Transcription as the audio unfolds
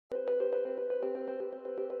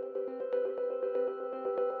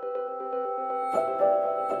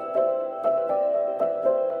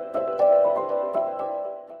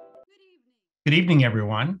Good evening,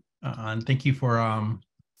 everyone, and thank you for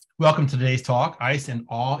welcome to today's talk, Ice and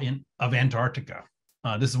Awe of Antarctica.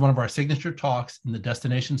 This is one of our signature talks in the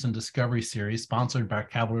Destinations and Discovery series sponsored by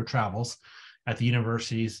Cavalier Travels at the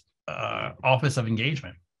university's Office of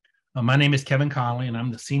Engagement. My name is Kevin Connolly, and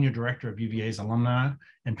I'm the Senior Director of UVA's Alumni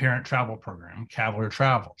and Parent Travel Program, Cavalier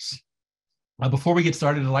Travels. Before we get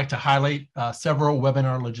started, I'd like to highlight several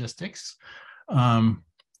webinar logistics.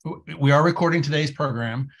 We are recording today's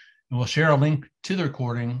program, and we'll share a link to the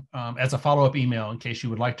recording as a follow-up email in case you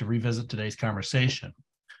would like to revisit today's conversation.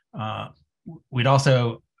 We'll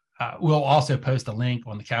also post a link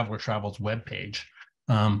on the Cavalier Travels webpage.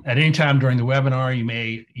 At any time during the webinar, you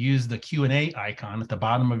may use the Q&A icon at the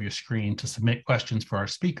bottom of your screen to submit questions for our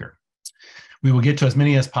speaker. We will get to as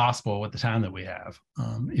many as possible with the time that we have.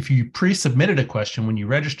 If you pre-submitted a question when you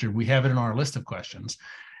registered, we have it in our list of questions,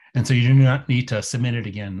 and so you do not need to submit it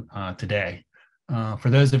again today. For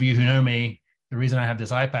those of you who know me, the reason I have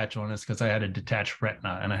this eye patch on is because I had a detached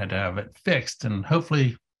retina and I had to have it fixed, and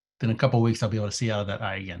hopefully in a couple of weeks I'll be able to see out of that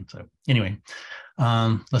eye again. So anyway,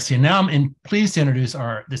 let's see. Now I'm pleased to introduce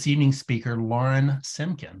this evening's speaker, Lauren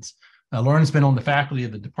Simkins. Lauren's been on the faculty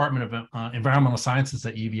of the Department of Environmental Sciences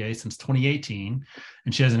at UVA since 2018,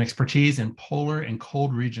 and she has an expertise in polar and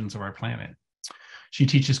cold regions of our planet. She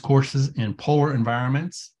teaches courses in polar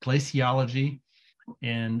environments, glaciology,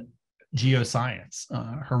 and geoscience.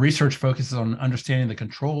 Her research focuses on understanding the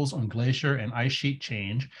controls on glacier and ice sheet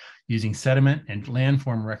change using sediment and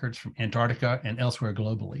landform records from Antarctica and elsewhere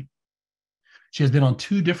globally. She has been on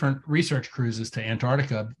 2 different research cruises to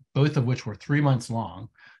Antarctica, both of which were 3 months long.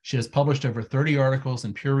 She has published over 30 articles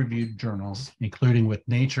in peer-reviewed journals, including with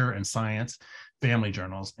Nature and Science family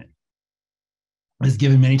journals, and has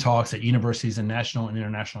given many talks at universities and national and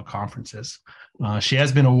international conferences. She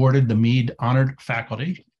has been awarded the Mead Honored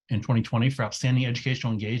Faculty in 2020 for outstanding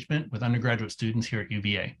educational engagement with undergraduate students here at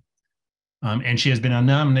UVA. And she has been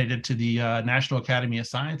nominated to the National Academy of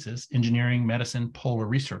Sciences Engineering Medicine Polar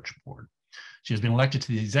Research Board. She has been elected to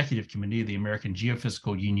the Executive Committee of the American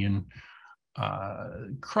Geophysical Union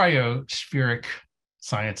Cryospheric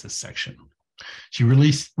Sciences section. She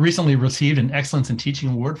recently received an Excellence in Teaching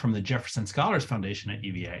Award from the Jefferson Scholars Foundation at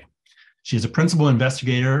UVA. She is a principal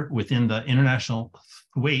investigator within the International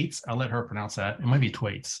Thwaites, I'll let her pronounce that, it might be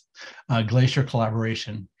Thwaites, glacier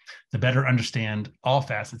collaboration to better understand all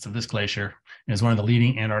facets of this glacier, and is one of the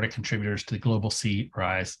leading Antarctic contributors to the global sea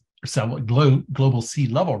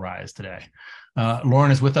level rise today.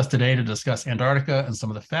 Lauren is with us today to discuss Antarctica and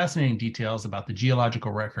some of the fascinating details about the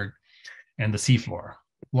geological record and the seafloor.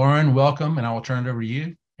 Lauren, welcome, and I will turn it over to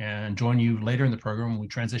you and join you later in the program when we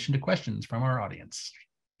transition to questions from our audience.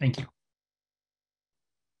 Thank you.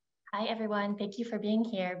 Hi, everyone. Thank you for being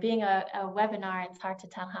here. Being a webinar, it's hard to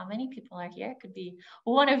tell how many people are here. It could be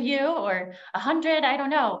one of you or 100, I don't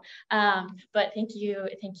know. But thank you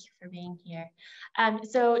for being here.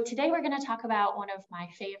 So today we're going to talk about one of my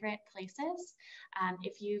favorite places.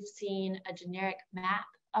 If you've seen a generic map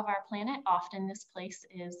of our planet, often this place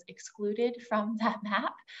is excluded from that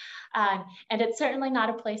map. And it's certainly not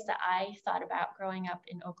a place that I thought about growing up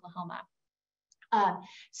in Oklahoma.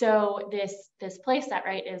 So this place that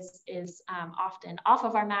is often off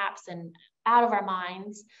of our maps and out of our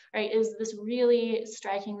minds, right, is this really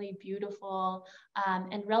strikingly beautiful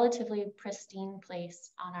and relatively pristine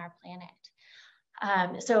place on our planet.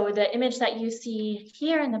 So the image that you see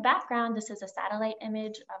here in the background, this is a satellite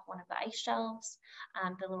image of one of the ice shelves.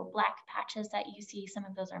 The little black patches that you see, some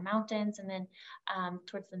of those are mountains, and then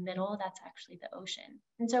towards the middle, that's actually the ocean.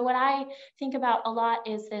 And so what I think about a lot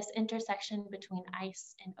is this intersection between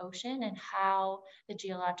ice and ocean and how the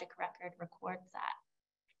geologic record records that.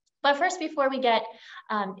 But first, before we get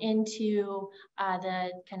into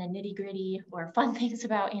the kind of nitty-gritty or fun things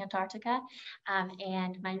about Antarctica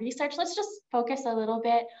and my research, let's just focus a little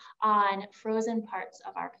bit on frozen parts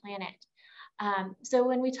of our planet. So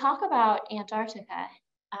when we talk about Antarctica,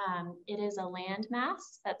 it is a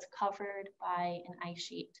landmass that's covered by an ice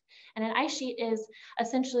sheet. And an ice sheet is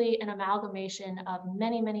essentially an amalgamation of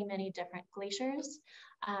many, many, many different glaciers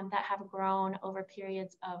that have grown over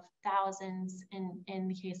periods of thousands, in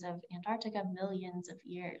the case of Antarctica, millions of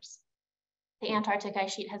years. The Antarctic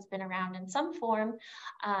ice sheet has been around in some form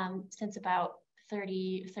since about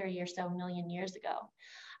 30 or so million years ago.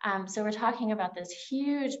 So we're talking about this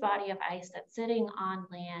huge body of ice that's sitting on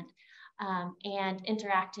land and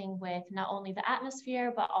interacting with not only the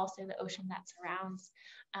atmosphere, but also the ocean that surrounds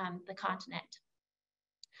the continent.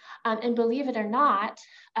 And believe it or not,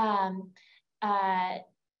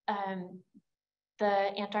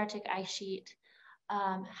 the Antarctic ice sheet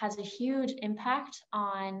has a huge impact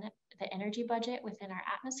on the energy budget within our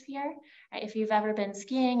atmosphere. Right? If you've ever been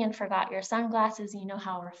skiing and forgot your sunglasses, you know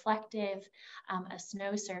how reflective a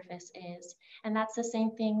snow surface is. And that's the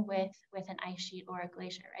same thing with an ice sheet or a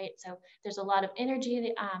glacier, right? So there's a lot of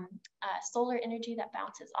energy, solar energy that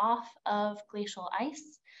bounces off of glacial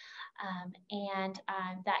ice. And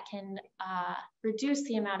that can reduce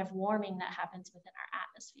the amount of warming that happens within our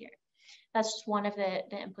atmosphere. That's just one of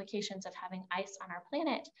the implications of having ice on our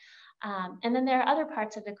planet. And then there are other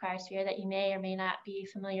parts of the cryosphere that you may or may not be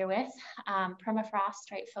familiar with. Permafrost,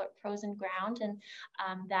 right, frozen ground, and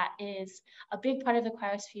that is a big part of the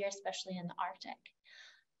cryosphere, especially in the Arctic.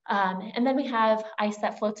 And then we have ice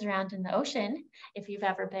that floats around in the ocean. If you've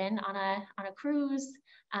ever been on a cruise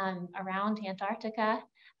around Antarctica,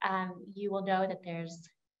 you will know that there's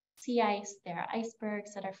sea ice, there are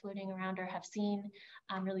icebergs that are floating around, or have seen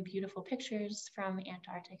really beautiful pictures from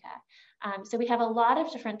Antarctica. So we have a lot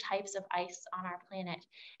of different types of ice on our planet.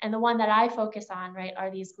 And the one that I focus on, right,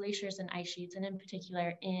 are these glaciers and ice sheets, and in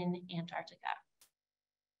particular in Antarctica.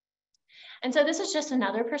 And so this is just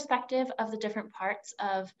another perspective of the different parts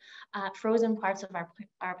of frozen parts of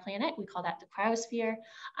our planet. We call that the cryosphere.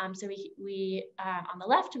 So we on the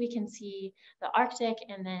left, we can see the Arctic,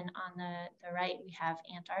 and then on the right, we have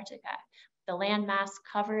Antarctica. The landmass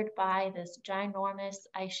covered by this ginormous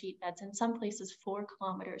ice sheet that's in some places 4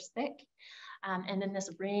 kilometers thick. And then this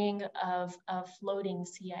ring of floating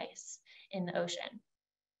sea ice in the ocean.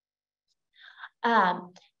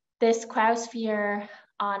 This cryosphere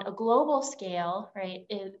on a global scale, right,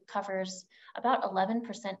 it covers about 11%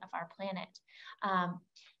 of our planet.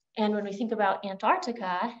 And when we think about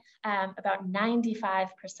Antarctica, about 95%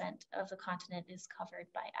 of the continent is covered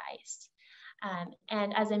by ice.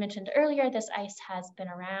 And as I mentioned earlier, this ice has been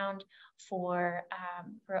around for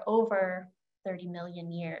over 30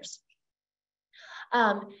 million years.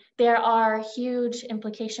 There are huge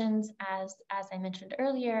implications, as I mentioned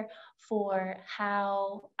earlier, for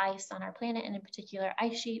how ice on our planet, and in particular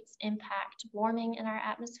ice sheets, impact warming in our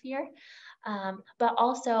atmosphere, but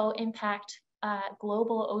also impact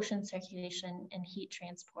global ocean circulation and heat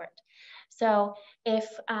transport. So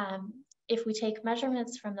if we take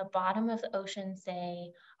measurements from the bottom of the ocean,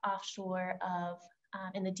 say offshore of,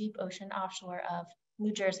 in the deep ocean offshore of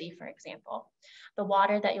New Jersey, for example, the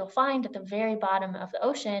water that you'll find at the very bottom of the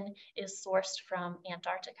ocean is sourced from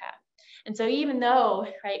Antarctica. And so even though,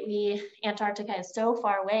 right, Antarctica is so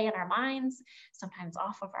far away in our minds, sometimes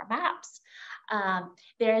off of our maps,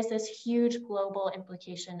 there is this huge global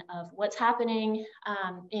implication of what's happening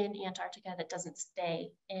in Antarctica that doesn't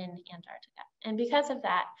stay in Antarctica. And because of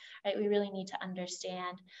that, right, we really need to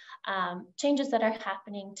understand changes that are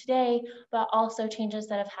happening today, but also changes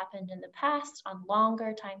that have happened in the past on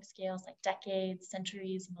longer time scales, like decades,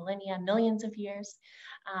 centuries, millennia, millions of years,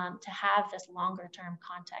 to have this longer term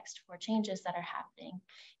context for changes that are happening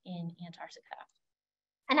in Antarctica.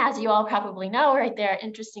 And as you all probably know, right, there are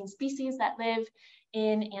interesting species that live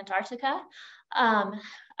in Antarctica.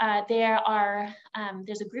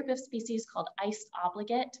 There's a group of species called ice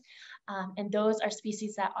obligate, and those are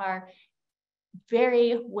species that are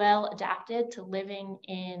very well adapted to living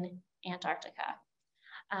in Antarctica.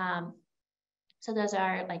 So those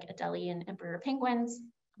are like Adelie and emperor penguins,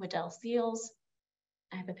 Weddell seals.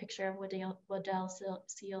 I have a picture of Weddell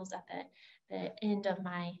seals at the end of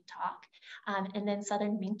my talk, and then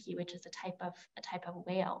southern minke, which is a type of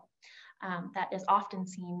whale that is often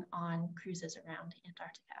seen on cruises around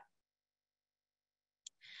Antarctica.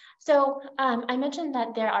 So I mentioned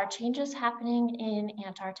that there are changes happening in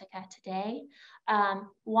Antarctica today.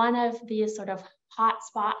 One of these sort of hot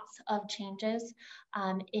spots of changes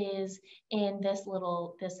is in this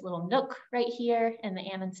little nook right here in the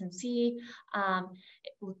Amundsen Sea.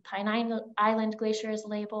 Pine Island Glacier is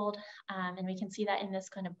labeled, and we can see that in this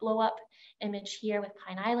kind of blow up image here with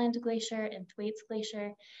Pine Island Glacier and Thwaites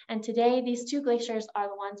Glacier. And today, these two glaciers are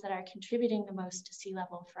the ones that are contributing the most to sea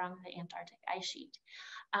level from the Antarctic ice sheet.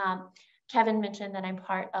 Kevin mentioned that I'm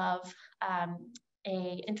part of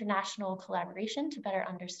a international collaboration to better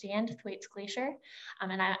understand Thwaites Glacier.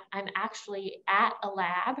 And I'm actually at a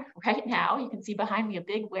lab right now. You can see behind me a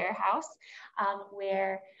big warehouse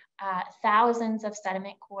where thousands of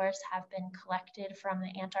sediment cores have been collected from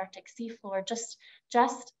the Antarctic seafloor, just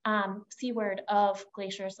seaward of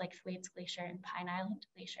glaciers like Thwaites Glacier and Pine Island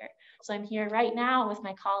Glacier. So I'm here right now with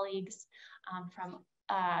my colleagues from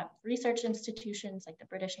research institutions like the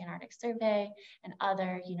British Antarctic Survey and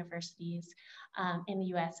other universities in the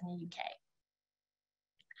US and the UK.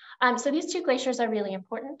 So these two glaciers are really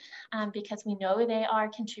important because we know they are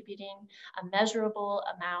contributing a measurable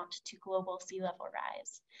amount to global sea level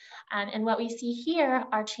rise. And what we see here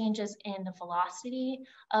are changes in the velocity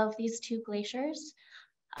of these two glaciers.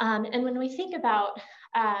 And when we think about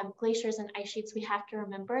glaciers and ice sheets, we have to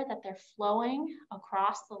remember that they're flowing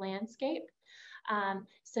across the landscape,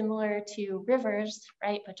 similar to rivers,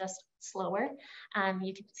 right, but just slower.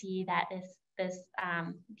 You can see that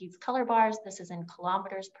these color bars, this is in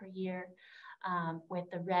kilometers per year, with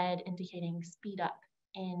the red indicating speed up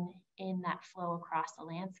in that flow across the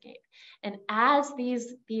landscape. And as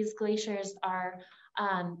these glaciers are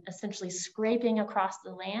essentially scraping across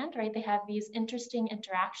the land, right, they have these interesting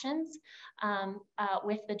interactions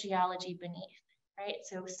with the geology beneath. Right?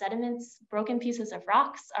 So sediments, broken pieces of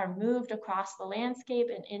rocks are moved across the landscape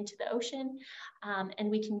and into the ocean.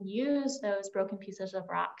 And we can use those broken pieces of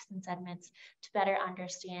rocks and sediments to better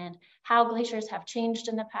understand how glaciers have changed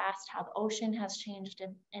in the past, how the ocean has changed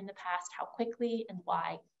in the past, how quickly and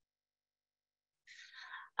why.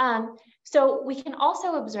 So we can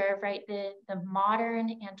also observe, right, the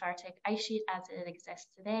modern Antarctic ice sheet as it exists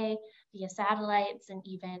today via satellites and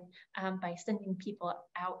even by sending people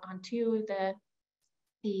out onto the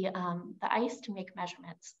ice to make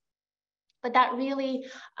measurements. But that really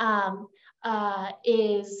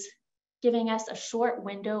is giving us a short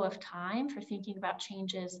window of time for thinking about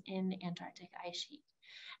changes in the Antarctic ice sheet.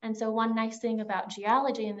 And so one nice thing about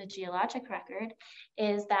geology and the geologic record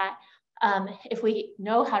is that if we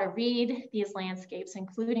know how to read these landscapes,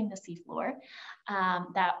 including the seafloor,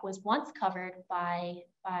 that was once covered by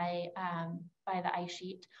the ice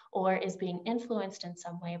sheet or is being influenced in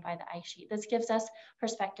some way by the ice sheet. This gives us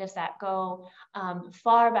perspectives that go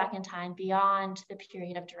far back in time beyond the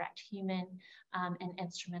period of direct human and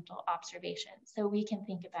instrumental observation. So we can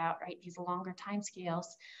think about, right, these longer timescales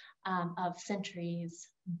of centuries,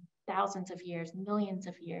 thousands of years, millions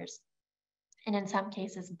of years, and in some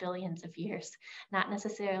cases, billions of years, not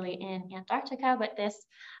necessarily in Antarctica, but this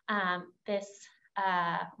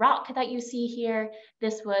rock that you see here,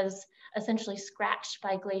 this was essentially scratched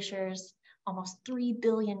by glaciers almost 3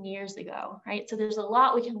 billion years ago, right? So there's a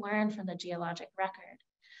lot we can learn from the geologic record.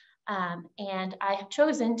 And I have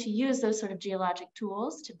chosen to use those sort of geologic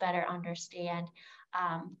tools to better understand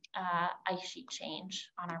ice sheet change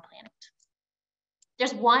on our planet.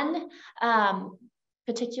 There's one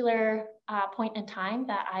particular point in time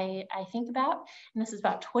that I think about, and this is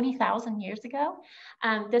about 20,000 years ago.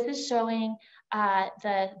 This is showing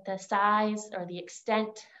the size or the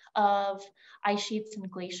extent of ice sheets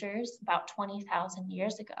and glaciers about 20,000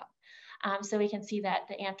 years ago. So we can see that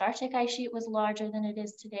the Antarctic ice sheet was larger than it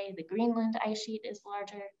is today. The Greenland ice sheet is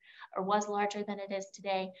larger, or was larger than it is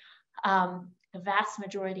today. The vast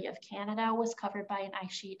majority of Canada was covered by an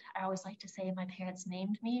ice sheet. I always like to say my parents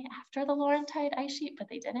named me after the Laurentide ice sheet, but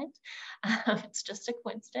they didn't. It's just a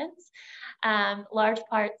coincidence. Large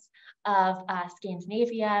parts of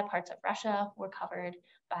Scandinavia, parts of Russia were covered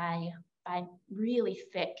by really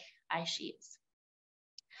thick ice sheets.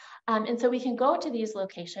 And so we can go to these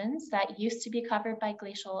locations that used to be covered by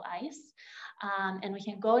glacial ice, and we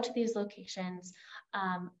can go to these locations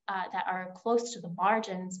that are close to the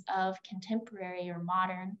margins of contemporary or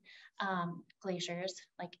modern glaciers,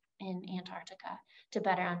 like in Antarctica, to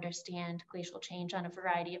better understand glacial change on a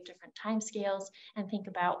variety of different timescales and think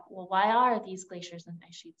about, well, why are these glaciers and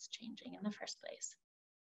ice sheets changing in the first place?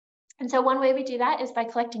 And so one way we do that is by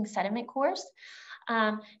collecting sediment cores.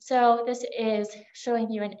 So this is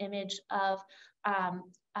showing you an image of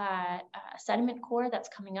a sediment core that's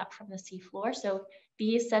coming up from the seafloor. So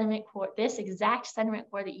these sediment core, this exact sediment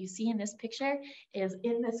core that you see in this picture is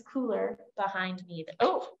in this cooler behind me.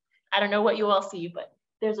 I don't know what you all see, but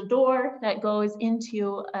there's a door that goes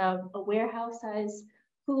into a warehouse size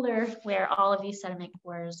cooler where all of these sediment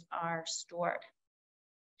cores are stored.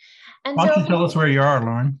 And why don't you tell us where you are,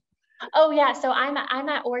 Lauren? Oh yeah, so I'm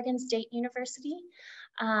at Oregon State University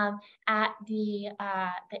at the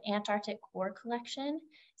Antarctic Core Collection.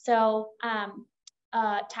 So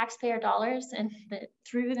taxpayer dollars and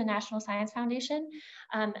through the National Science Foundation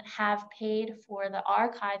have paid for the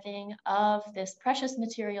archiving of this precious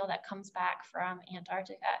material that comes back from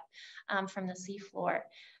Antarctica, from the seafloor.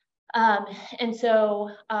 And so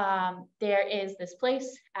there is this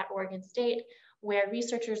place at Oregon State where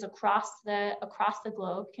researchers across the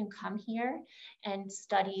globe can come here and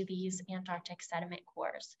study these Antarctic sediment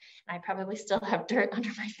cores. And I probably still have dirt under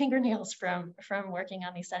my fingernails from working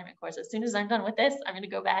on these sediment cores. As soon as I'm done with this, I'm going to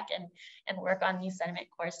go back and work on these sediment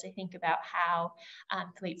cores to think about how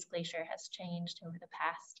Thwaites Glacier has changed over the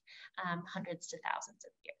past hundreds to thousands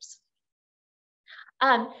of years.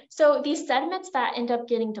 So these sediments that end up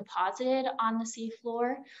getting deposited on the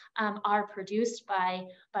seafloor are produced by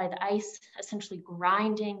the ice essentially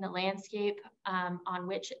grinding the landscape on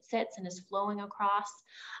which it sits and is flowing across.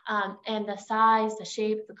 And the size, the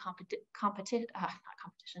shape, the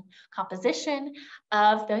composition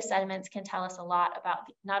of those sediments can tell us a lot about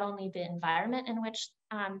not only the environment in which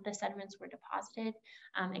the sediments were deposited,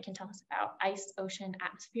 it can tell us about ice, ocean,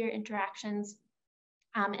 atmosphere interactions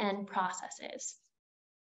and processes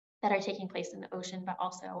that are taking place in the ocean, but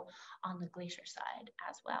also on the glacier side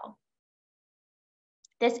as well.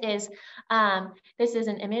 This is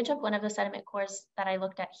an image of one of the sediment cores that I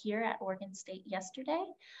looked at here at Oregon State yesterday.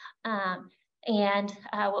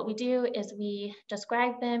 What we do is we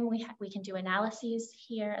describe them. We can do analyses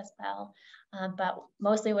here as well, but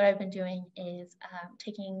mostly what I've been doing is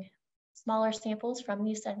taking smaller samples from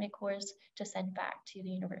these sediment cores to send back to the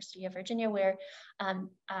University of Virginia, where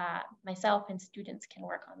myself and students can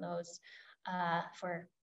work on those for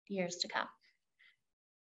years to come.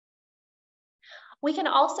 We can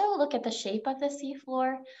also look at the shape of the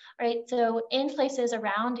seafloor, right? So in places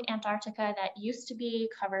around Antarctica that used to be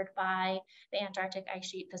covered by the Antarctic ice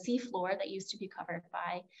sheet, the seafloor that used to be covered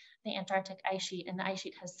by the Antarctic ice sheet, and the ice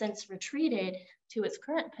sheet has since retreated to its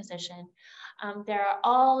current position, there are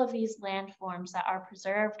all of these landforms that are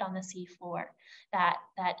preserved on the seafloor that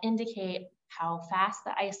indicate how fast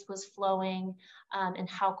the ice was flowing and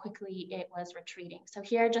how quickly it was retreating. So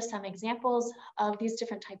here are just some examples of these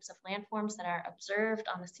different types of landforms that are observed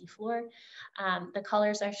on the seafloor. The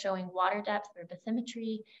colors are showing water depth or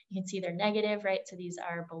bathymetry. You can see they're negative, right? So these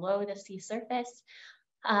are below the sea surface.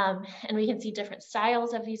 And we can see different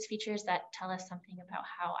styles of these features that tell us something about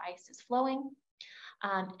how ice is flowing.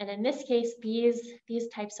 And in this case, these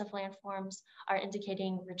types of landforms are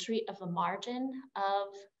indicating retreat of the margin of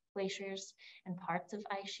glaciers and parts of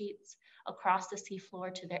ice sheets across the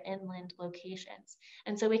seafloor to their inland locations.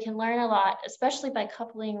 And so we can learn a lot, especially by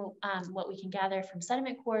coupling what we can gather from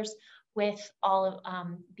sediment cores with all of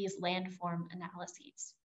these landform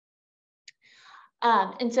analyses.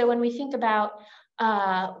 And so when we think about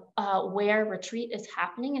where retreat is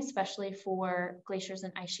happening, especially for glaciers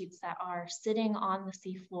and ice sheets that are sitting on the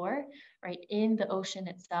seafloor, right, in the ocean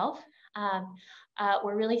itself,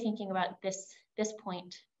 we're really thinking about this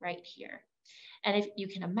point right here. And if you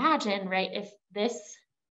can imagine, right, if this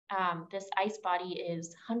ice body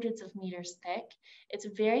is hundreds of meters thick, it's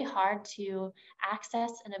very hard to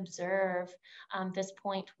access and observe this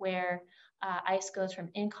point where ice goes from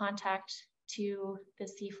in contact to the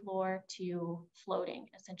seafloor to floating,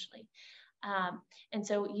 essentially. And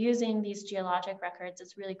so using these geologic records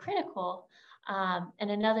is really critical. And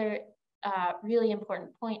another really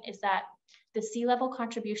important point is that the sea level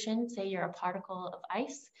contribution, say you're a particle of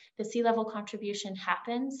ice, the sea level contribution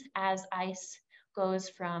happens as ice goes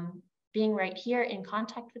from being right here in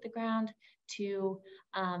contact with the ground to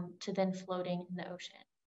then floating in the ocean.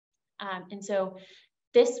 And so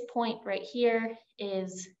this point right here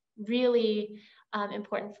is really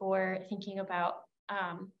important for thinking about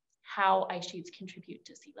how ice sheets contribute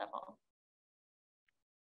to sea level.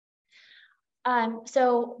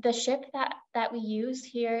 So the ship that we use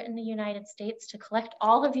here in the United States to collect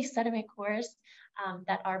all of these sediment cores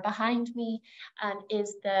that are behind me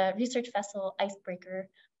is the research vessel Icebreaker,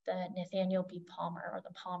 the Nathaniel B. Palmer, or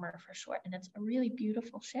the Palmer for short. And it's a really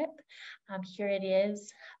beautiful ship. Here it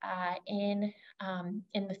is in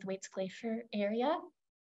the Thwaites Glacier area.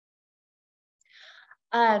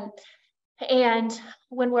 And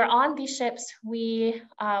when we're on these ships, we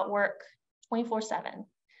work 24/7.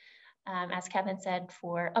 As Kevin said,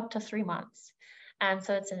 for up to 3 months. And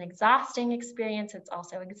so it's an exhausting experience. It's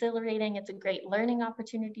also exhilarating. It's a great learning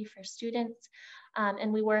opportunity for students.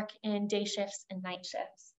 And we work in day shifts and night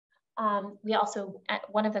shifts. We also,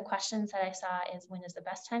 one of the questions that I saw is, when is the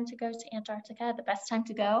best time to go to Antarctica? The best time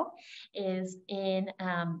to go is in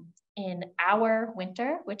our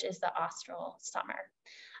winter, which is the austral summer.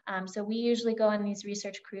 So we usually go on these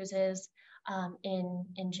research cruises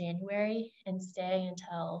in January and stay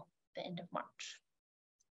until the end of March.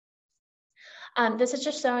 This is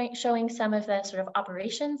just showing some of the sort of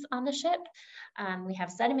operations on the ship. We have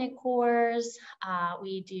sediment cores.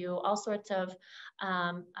 We do all sorts of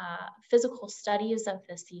physical studies of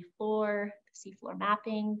the seafloor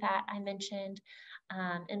mapping that I mentioned.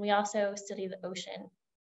 And we also study the ocean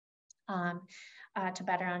to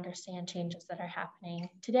better understand changes that are happening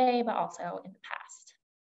today, but also in the past.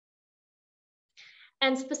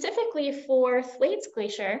 And specifically for Thwaites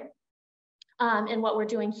Glacier, And what we're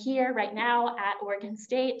doing here right now at Oregon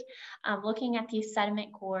State, looking at these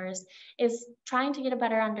sediment cores, is trying to get a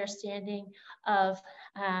better understanding of,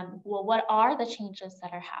 well, what are the changes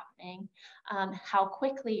that are happening? How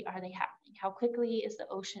quickly are they happening? How quickly is the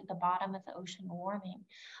ocean, the bottom of the ocean warming?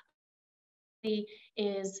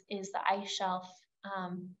 Is the ice shelf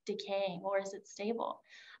decaying, or is it stable?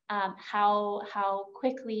 How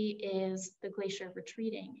quickly is the glacier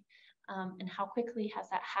retreating? And how quickly has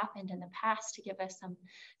that happened in the past, to give us some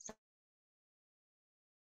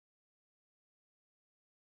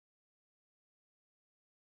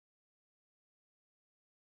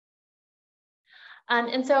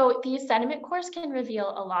and so these sediment cores can reveal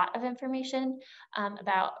a lot of information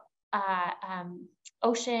about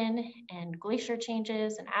ocean and glacier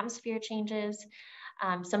changes and atmosphere changes.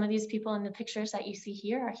 Some of these people in the pictures that you see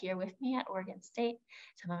here are here with me at Oregon State.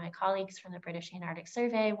 Some of my colleagues from the British Antarctic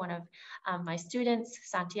Survey, one of my students,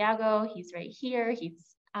 Santiago, he's right here.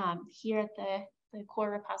 He's here at the core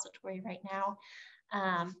repository right now.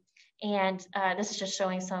 This is just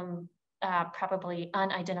showing some probably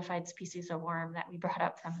unidentified species of worm that we brought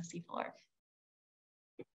up from the seafloor.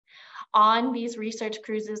 On these research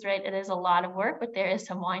cruises, right, it is a lot of work, but there is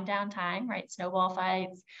some wind down time, right? Snowball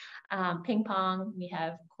fights, ping pong, we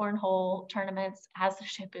have cornhole tournaments as the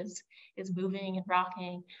ship is moving and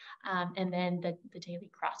rocking, and then the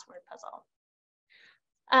daily crossword puzzle.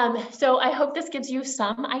 So I hope this gives you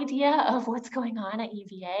some idea of what's going on at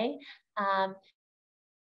UVA.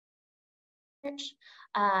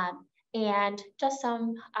 And just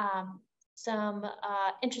some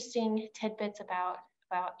interesting tidbits about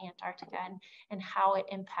Antarctica and how it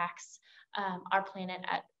impacts our planet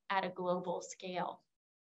at a global scale.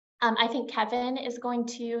 I think Kevin is going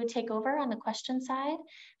to take over on the question side,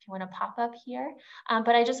 if you want to pop up here.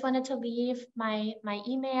 But I just wanted to leave my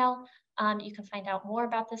email. You can find out more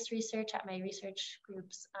about this research at my research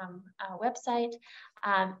group's website.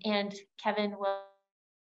 And Kevin will,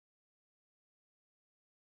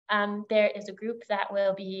 there is a group that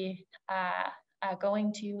will be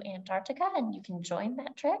going to Antarctica, and you can join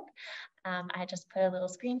that trip. I just put a little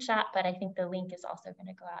screenshot, but I think the link is also going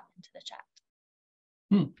to go out into the chat.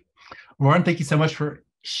 Lauren, thank you so much for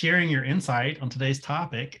sharing your insight on today's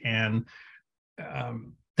topic. And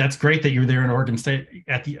that's great that you're there in Oregon State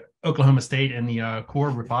at the Oklahoma State and the core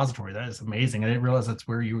repository. That is amazing. I didn't realize that's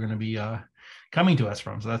where you were going to be coming to us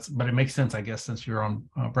from. So but it makes sense, I guess, since you're on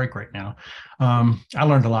break right now. I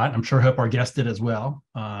learned a lot. I'm sure hope our guest did as well.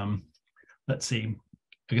 Let's see.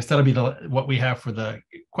 I guess that'll be what we have for the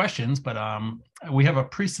questions, but we have a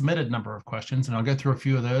pre-submitted number of questions, and I'll go through a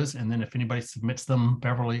few of those. And then if anybody submits them,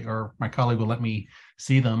 Beverly or my colleague will let me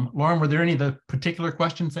see them. Lauren, were there any of the particular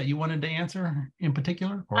questions that you wanted to answer in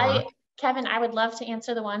particular? Or? Kevin, I would love to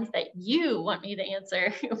answer the ones that you want me to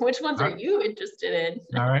answer. Which ones are you interested in?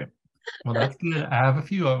 All right. Well, that's good. I have a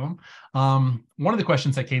few of them. One of the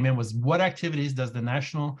questions that came in was, what activities does the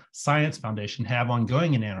National Science Foundation have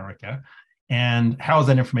ongoing in Antarctica? And how is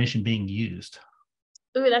that information being used?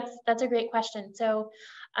 Ooh, that's a great question. So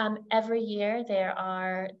every year there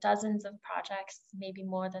are dozens of projects, maybe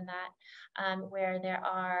more than that, where there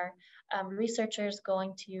are researchers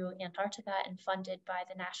going to Antarctica and funded by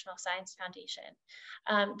the National Science Foundation.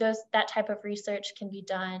 That type of research can be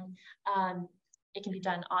done. It can be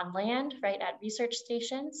done on land, right, at research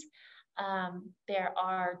stations. There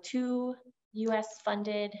are 2 US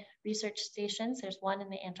funded research stations. There's one in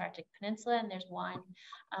the Antarctic Peninsula, and there's one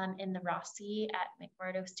in the Ross Sea at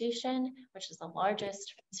McMurdo Station, which is the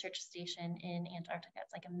largest research station in Antarctica.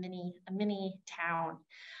 It's like a mini town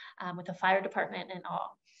with a fire department and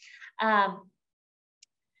all.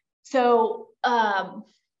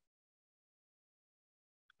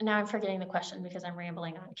 Now I'm forgetting the question because I'm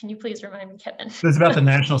rambling on. Can you please remind me, Kevin? It's about the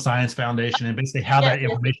National Science Foundation and basically how that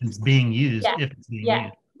information is being used, if it's being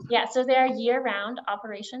used. Yeah, so there are year-round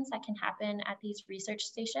operations that can happen at these research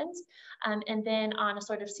stations. And then on a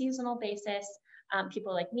sort of seasonal basis,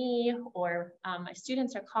 people like me or my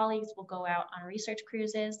students or colleagues will go out on research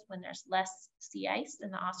cruises when there's less sea ice in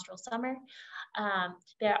the austral summer.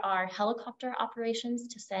 There are helicopter operations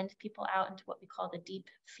to send people out into what we call the deep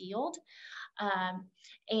field.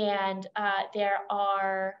 There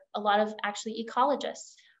are a lot of actually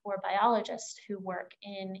ecologists or biologists who work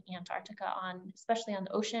in Antarctica especially on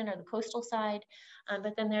the ocean or the coastal side.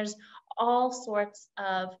 But then there's all sorts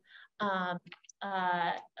of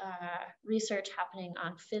research happening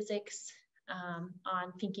on physics,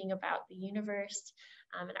 on thinking about the universe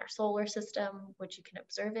and our solar system, which you can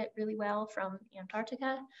observe it really well from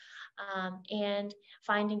Antarctica, and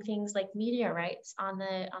finding things like meteorites on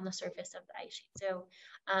the surface of the ice sheet. So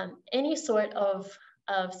any sort of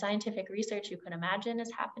scientific research you can imagine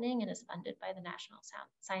is happening and is funded by the National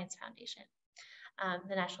Science Foundation.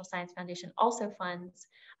 The National Science Foundation also funds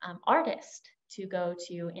artists to go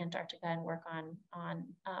to Antarctica and work on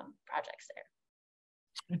projects there.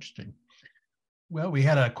 Interesting. Well, we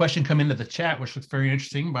had a question come into the chat, which looks very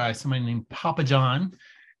interesting, by somebody named Papa John.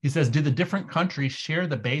 He says, do the different countries share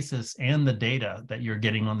the basis and the data that you're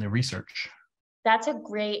getting on the research? That's a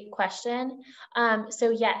great question. So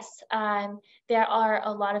yes, there are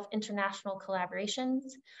a lot of international collaborations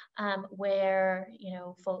where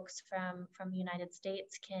folks from the United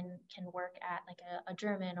States can work at like a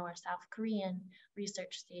German or a South Korean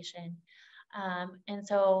research station, and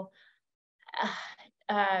so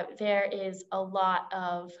there is a lot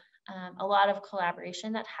of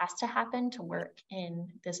collaboration that has to happen to work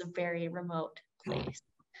in this very remote place,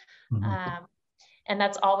 and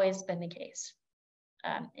that's always been the case.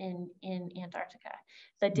 In Antarctica.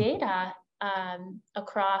 The data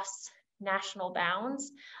across national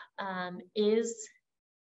bounds is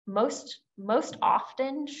most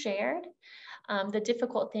often shared. The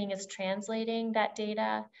difficult thing is translating that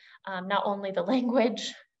data, not only the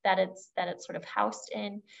language that it's sort of housed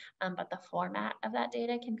in, but the format of that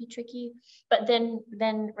data can be tricky. But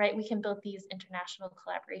then right, we can build these international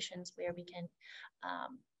collaborations where we can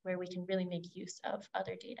really make use of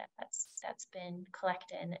other data that's been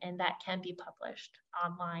collected, and that can be published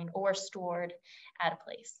online or stored at a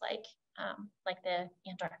place like the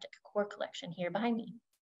Antarctic Core Collection here behind me.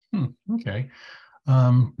 Okay.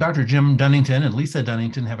 Dr. Jim Dunnington and Lisa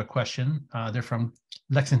Dunnington have a question. They're from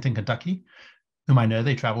Lexington, Kentucky, whom I know.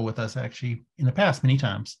 They travel with us actually in the past many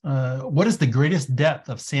times. What is the greatest depth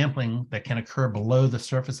of sampling that can occur below the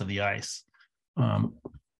surface of the ice?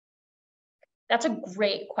 That's a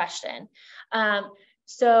great question.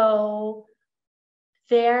 So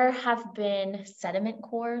there have been sediment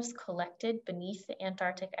cores collected beneath the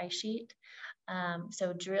Antarctic ice sheet.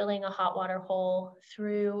 So drilling a hot water hole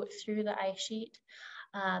through the ice sheet,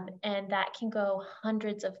 and that can go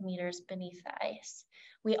hundreds of meters beneath the ice.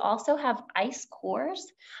 We also have ice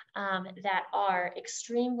cores that are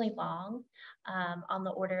extremely long, on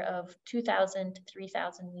the order of 2,000 to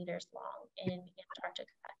 3,000 meters long in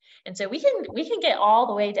Antarctica. And so we can get all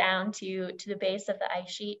the way down to the base of the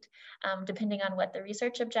ice sheet, depending on what the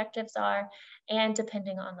research objectives are and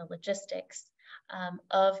depending on the logistics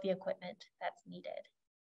of the equipment that's needed.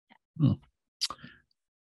 Yeah.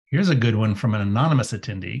 Here's a good one from an anonymous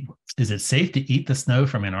attendee. Is it safe to eat the snow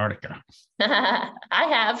from Antarctica? I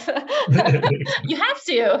have. You have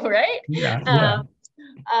to, right? Yeah.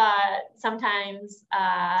 Sometimes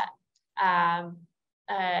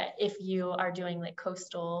if you are doing like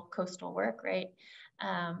coastal work, right?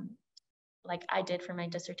 Like I did for my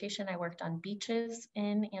dissertation, I worked on beaches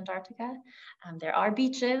in Antarctica. There are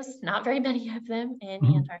beaches, not very many of them in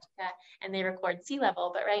Antarctica, and they record sea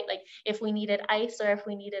level. But right, like if we needed ice or if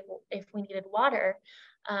we needed water,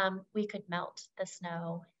 we could melt the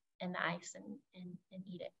snow and the ice and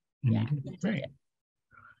eat it. Great.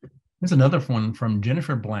 There's another one from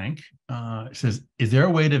Jennifer Blank. It says, is there a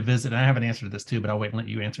way to visit? I have an answer to this too, but I'll wait and let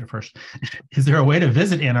you answer first. Is there a way to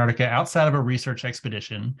visit Antarctica outside of a research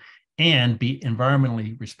expedition and be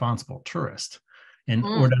environmentally responsible tourist? And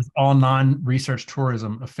or does all non-research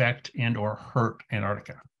tourism affect and or hurt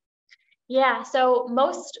Antarctica? Yeah, so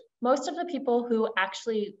most of the people who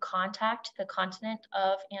actually contact the continent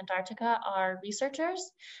of Antarctica are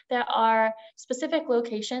researchers. There are specific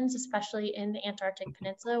locations, especially in the Antarctic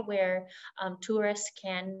Peninsula, where tourists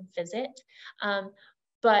can visit.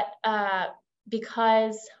 But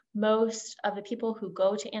because most of the people who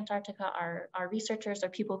go to Antarctica are researchers or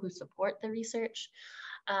people who support the research,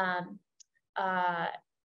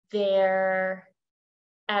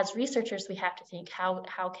 as researchers, we have to think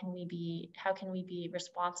how can we be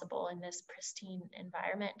responsible in this pristine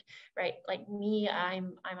environment, right? Like me,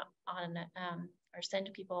 I'm on or send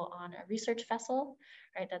people on a research vessel,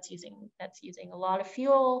 right? That's using a lot of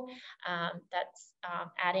fuel, that's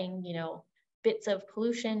adding bits of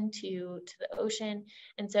pollution to the ocean,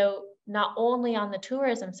 and so not only on the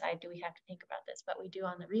tourism side do we have to think about this, but we do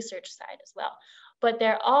on the research side as well. But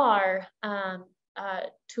there are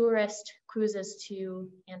tourist cruises to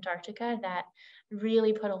Antarctica that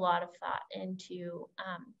really put a lot of thought into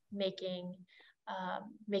making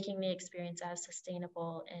the experience as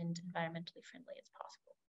sustainable and environmentally friendly as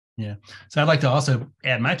possible. Yeah. So I'd like to also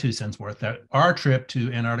add my 2 cents worth that our trip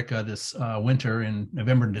to Antarctica this winter in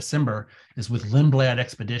November and December is with Lindblad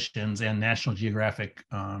Expeditions and National Geographic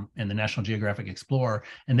and the National Geographic Explorer.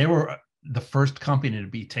 And they were the first company to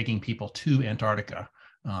be taking people to Antarctica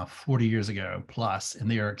 40 years ago plus.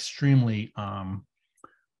 And they are extremely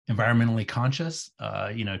environmentally conscious,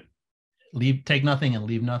 take nothing and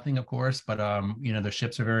leave nothing, of course, but their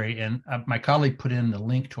ships are and my colleague put in the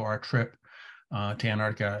link to our trip to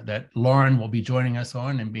Antarctica that Lauren will be joining us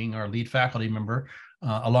on and being our lead faculty member,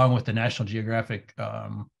 along with the National Geographic,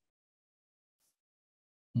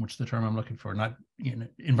 what's the term I'm looking for? Not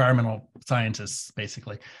environmental scientists,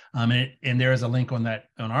 basically. And there is a link on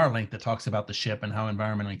our link that talks about the ship and how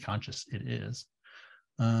environmentally conscious it is.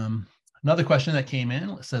 Another question that came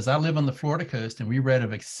in says, I live on the Florida coast and we read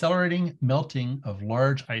of accelerating melting of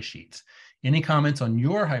large ice sheets. Any comments on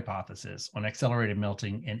your hypothesis on accelerated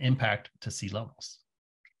melting and impact to sea levels?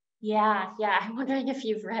 Yeah. I'm wondering if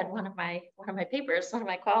you've read one of my papers. One of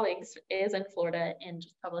my colleagues is in Florida and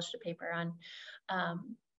just published a paper on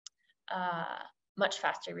much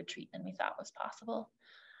faster retreat than we thought was possible.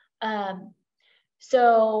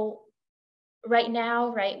 So right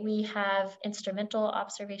now, we have instrumental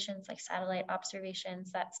observations like satellite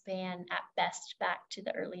observations that span at best back to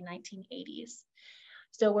the early 1980s.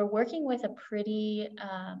 So we're working with a pretty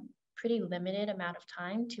limited amount of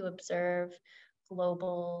time to observe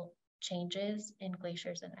global changes in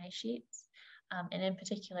glaciers and ice sheets, and in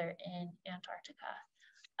particular in Antarctica.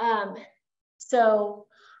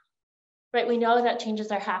 We know that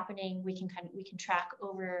changes are happening. We can track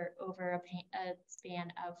over a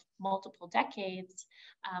span of multiple decades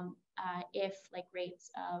if rates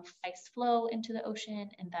of ice flow into the ocean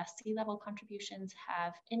and thus sea level contributions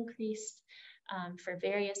have increased for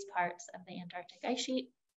various parts of the Antarctic ice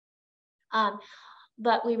sheet.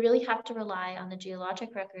 But we really have to rely on the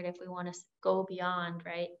geologic record if we want to go beyond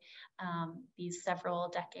these several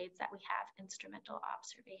decades that we have instrumental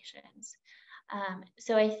observations.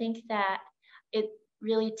 So I think that it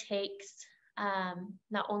really takes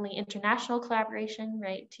not only international collaboration,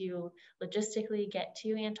 to logistically get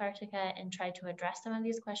to Antarctica and try to address some of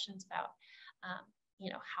these questions about,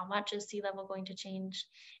 how much is sea level going to change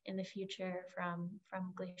in the future from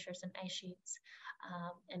glaciers and ice sheets,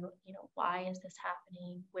 and why is this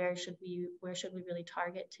happening? Where should we really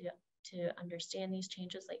target to understand these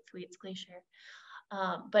changes, like Thwaites Glacier?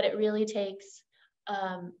 But it really takes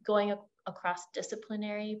going across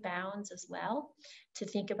disciplinary bounds as well to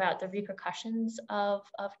think about the repercussions of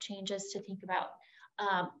changes, to think about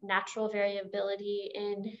natural variability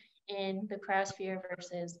in the cryosphere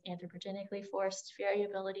versus anthropogenically forced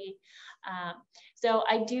variability. So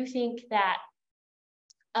I do think that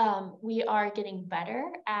we are getting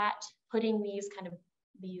better at putting these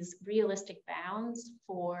realistic bounds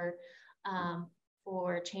for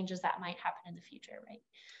changes that might happen in the future,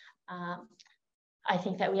 I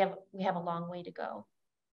think that we have a long way to go.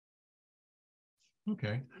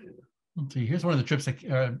 Okay. Let's see. Here's one of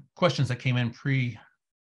the questions that came in pre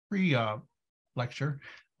lecture,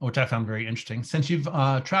 which I found very interesting. Since you've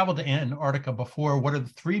traveled to Antarctica before, what are the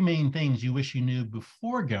 3 main things you wish you knew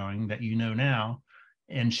before going that you know now,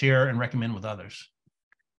 and share and recommend with others?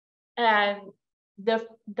 The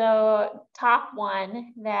top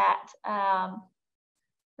one that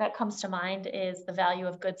comes to mind is the value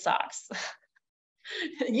of good socks.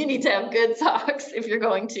 You need to have good socks if you're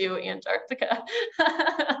going to Antarctica.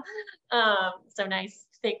 So nice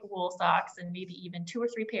thick wool socks, and maybe even 2 or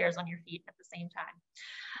 3 pairs on your feet at the same time.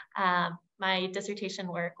 My dissertation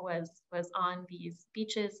work was on these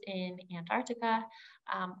beaches in Antarctica,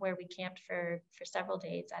 where we camped for several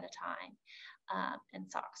days at a time,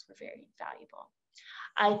 and socks were very valuable.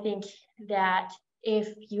 I think that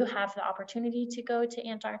if you have the opportunity to go to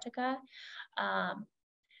Antarctica,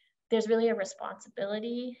 there's really a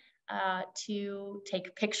responsibility to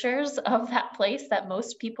take pictures of that place that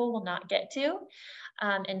most people will not get to,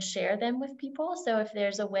 and share them with people. So if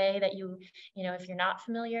there's a way that if you're not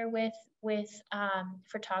familiar with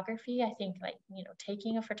photography, I think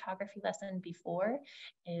taking a photography lesson before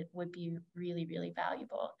it would be really, really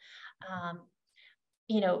valuable.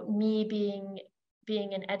 Me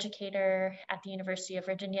being an educator at the University of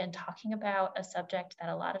Virginia and talking about a subject that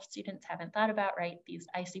a lot of students haven't thought about, these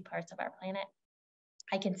icy parts of our planet,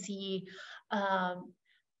 I can see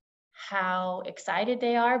how excited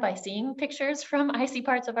they are by seeing pictures from icy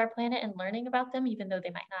parts of our planet and learning about them, even though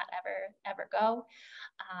they might not ever go.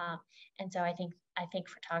 And so I think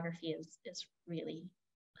photography is really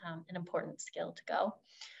an important skill to go.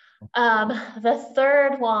 The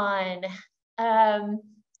third one,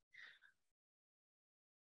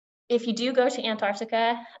 if you do go to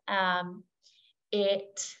Antarctica,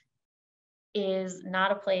 it is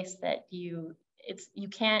not a place that you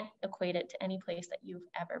can't equate it to any place that you've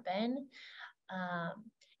ever been.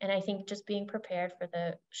 And I think just being prepared for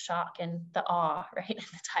the shock and the awe, the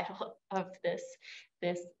title of this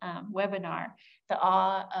webinar, the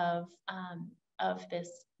awe of this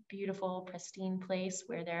beautiful, pristine place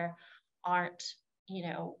where there aren't,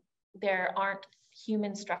 there aren't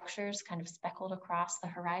human structures kind of speckled across the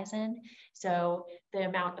horizon. So the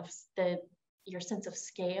amount of your sense of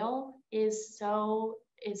scale is so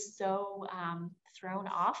thrown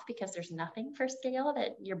off, because there's nothing for scale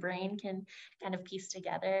that your brain can kind of piece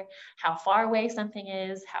together how far away something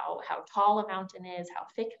is, how tall a mountain is, how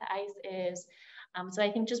thick the ice is. So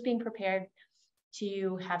I think just being prepared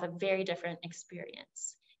to have a very different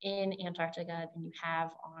experience in Antarctica than you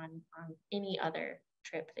have on any other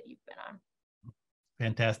trip that you've been on.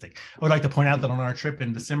 Fantastic. I would like to point out that on our trip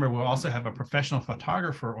in December, we'll also have a professional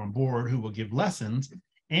photographer on board who will give lessons.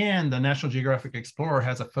 And the National Geographic Explorer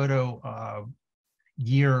has a photo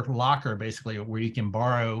gear locker, basically, where you can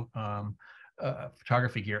borrow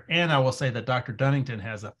photography gear. And I will say that Dr. Dunnington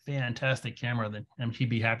has a fantastic camera that, and he'd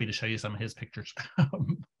be happy to show you some of his pictures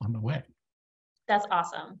on the way. That's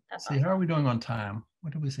awesome. That's awesome. How are we doing on time?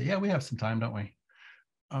 What did we say? Yeah, we have some time, don't we?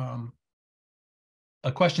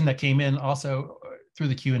 A question that came in also through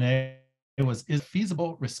the Q&A was, is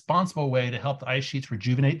feasible, responsible way to help the ice sheets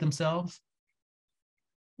rejuvenate themselves?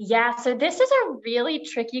 Yeah, so this is a really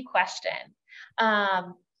tricky question.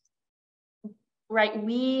 Right,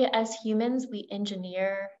 we as humans, we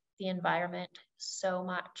engineer the environment so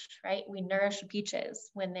much, right? We nourish beaches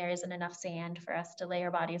when there isn't enough sand for us to lay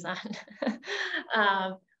our bodies on.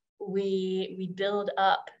 We build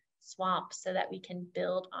up swamps so that we can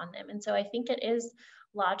build on them. And so I think it is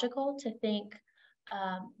logical to think,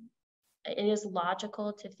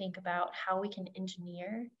 about how we can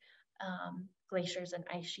engineer glaciers and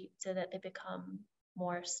ice sheets so that they become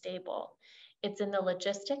more stable. It's in the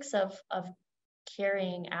logistics of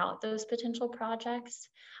carrying out those potential projects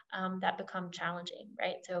that become challenging,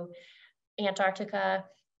 right? So Antarctica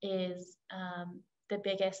is the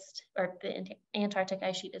biggest, or the Antarctic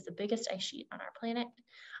Ice Sheet is the biggest ice sheet on our planet.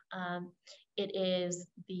 It is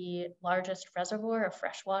the largest reservoir of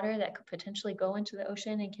fresh water that could potentially go into the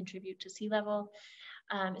ocean and contribute to sea level.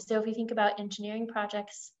 So if we think about engineering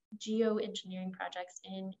projects, geoengineering projects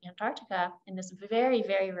in Antarctica, in this very,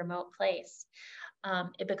 very remote place,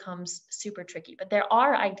 it becomes super tricky. But there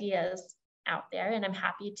are ideas out there, and I'm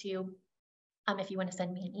happy to, if you want to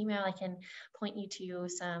send me an email, I can point you to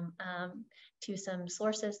some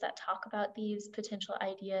sources that talk about these potential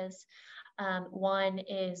ideas. One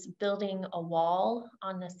is building a wall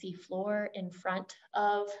on the seafloor in front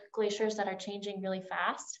of glaciers that are changing really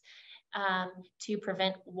fast, to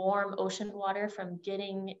prevent warm ocean water from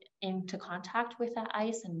getting into contact with that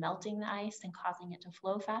ice and melting the ice and causing it to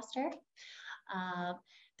flow faster.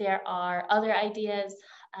 There are other ideas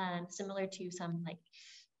similar to some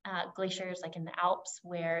glaciers like in the Alps,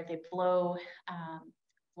 where they blow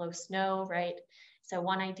snow, right? So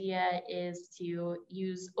one idea is to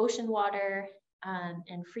use ocean water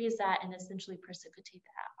and freeze that and essentially precipitate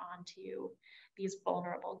that onto these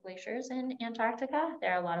vulnerable glaciers in Antarctica.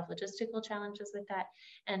 There are a lot of logistical challenges with that,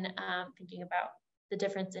 and thinking about the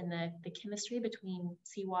difference in the chemistry between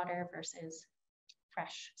seawater versus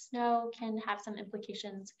fresh snow can have some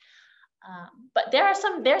implications. But there are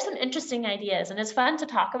some interesting ideas, and it's fun to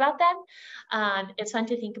talk about them. It's fun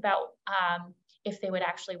to think about if they would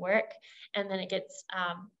actually work, and then it gets,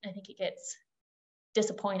 I think it gets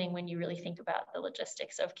disappointing when you really think about the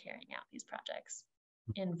logistics of carrying out these projects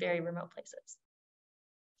in very remote places.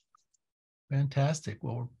 Fantastic.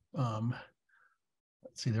 Well,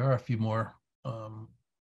 let's see, there are a few more.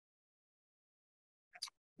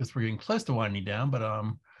 Because we're getting close to winding down, but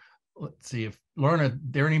let's see, if Lauren, are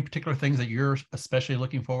there any particular things that you're especially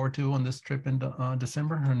looking forward to on this trip in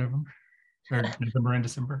December or November, or November and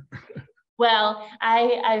December? Well,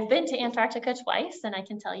 I've been to Antarctica twice, and I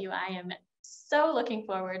can tell you I am so looking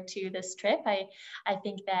forward to this trip. I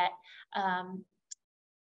think that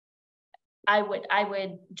I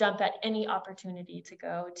would jump at any opportunity to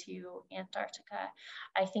go to Antarctica.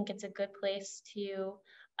 I think it's a good place to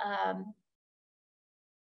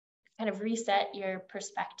kind of reset your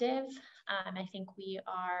perspective. I think we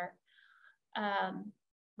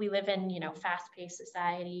live in, fast-paced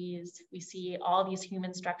societies. We see all these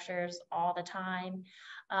human structures all the time.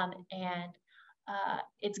 And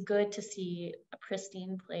it's good to see a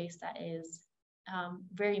pristine place that is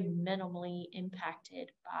very minimally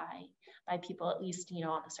impacted by people, at least,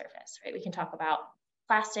 on the surface, right? We can talk about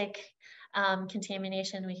plastic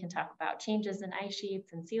contamination. We can talk about changes in ice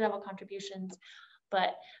sheets and sea level contributions.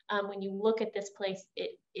 But when you look at this place,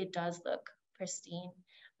 it does look pristine.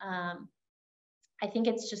 I think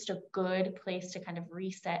it's just a good place to kind of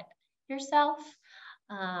reset yourself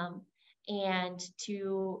and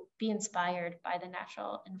to be inspired by the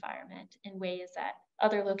natural environment in ways that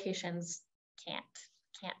other locations can't.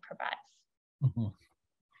 can't provide. Mm-hmm.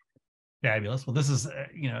 Fabulous. Well, this is,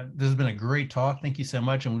 this has been a great talk. Thank you so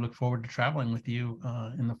much. And we look forward to traveling with you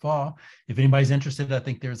in the fall. If anybody's interested, I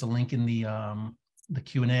think there's a link in the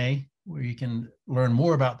Q&A where you can learn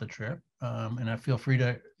more about the trip. And I feel free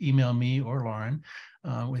to email me or Lauren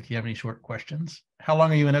if you have any short questions. How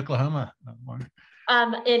long are you in Oklahoma, Lauren?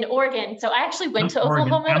 In Oregon. So I actually went to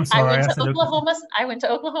Oregon. Oklahoma. I'm sorry, I went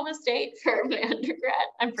to Oklahoma State for my undergrad.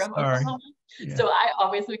 I'm from Oklahoma. Yeah. So I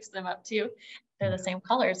always mix them up too. They're the same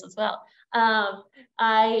colors as well.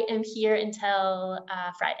 I am here until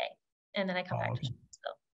Friday, and then I come back to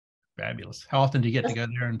Chicago. Fabulous. How often do you get to go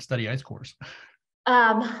there and study ice cores?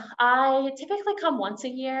 I typically come once a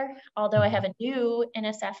year, although I have a new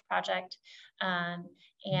NSF project, and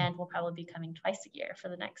we'll probably be coming twice a year for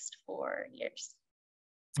the next 4 years.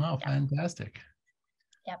 Oh, yeah. Fantastic.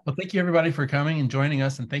 Yeah. Well, thank you everybody for coming and joining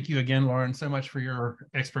us. And thank you again, Lauren, so much for your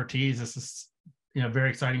expertise. This is, very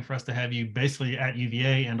exciting for us to have you basically at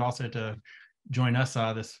UVA and also to join us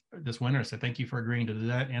this winter. So thank you for agreeing to do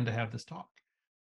that and to have this talk.